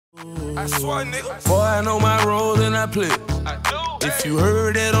I swear, nigga. Boy, I know my role and I play it. I do. If you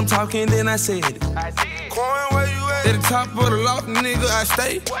heard that I'm talking, then I said it. I did. Quan, where you at? At the top of the loft, nigga, I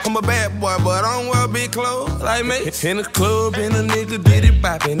stay. I'm a bad boy, but I don't wear big clothes like me. In the club, and a nigga did it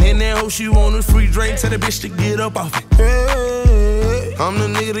bopping. And that hoe, she want a free drink, tell the bitch to get up off it. Hey, I'm the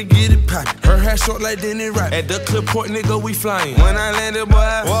nigga to get it poppin'. Her hair short like Denny Rock. At the clip port, nigga, we flying. When I landed, boy,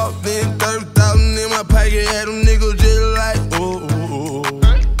 I walked in 30,000 in my pocket. Had them niggas just like, ooh, ooh, ooh.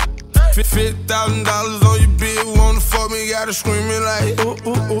 $50,000 on your bill, wanna fuck me, gotta screamin' like, ooh,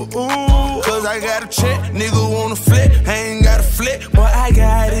 ooh, ooh, ooh. Cause I got a check, nigga wanna flip, I ain't got a flip, boy, I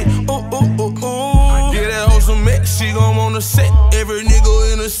got it, ooh, ooh, ooh, ooh. Get that hoe some mix, she gon' wanna set, every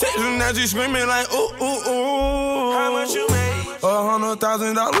nigga in the section, now she screamin' like, ooh, ooh, ooh. How much you made?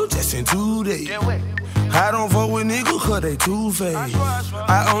 $100,000 just in 2 days. I don't fuck with niggas cause they two-faced.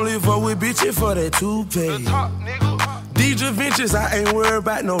 I only fuck with bitches for that toupee. These adventures, I ain't worried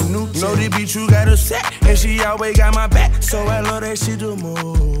about no new. Know the bitch you got a set, and she always got my back, so I love that shit the most.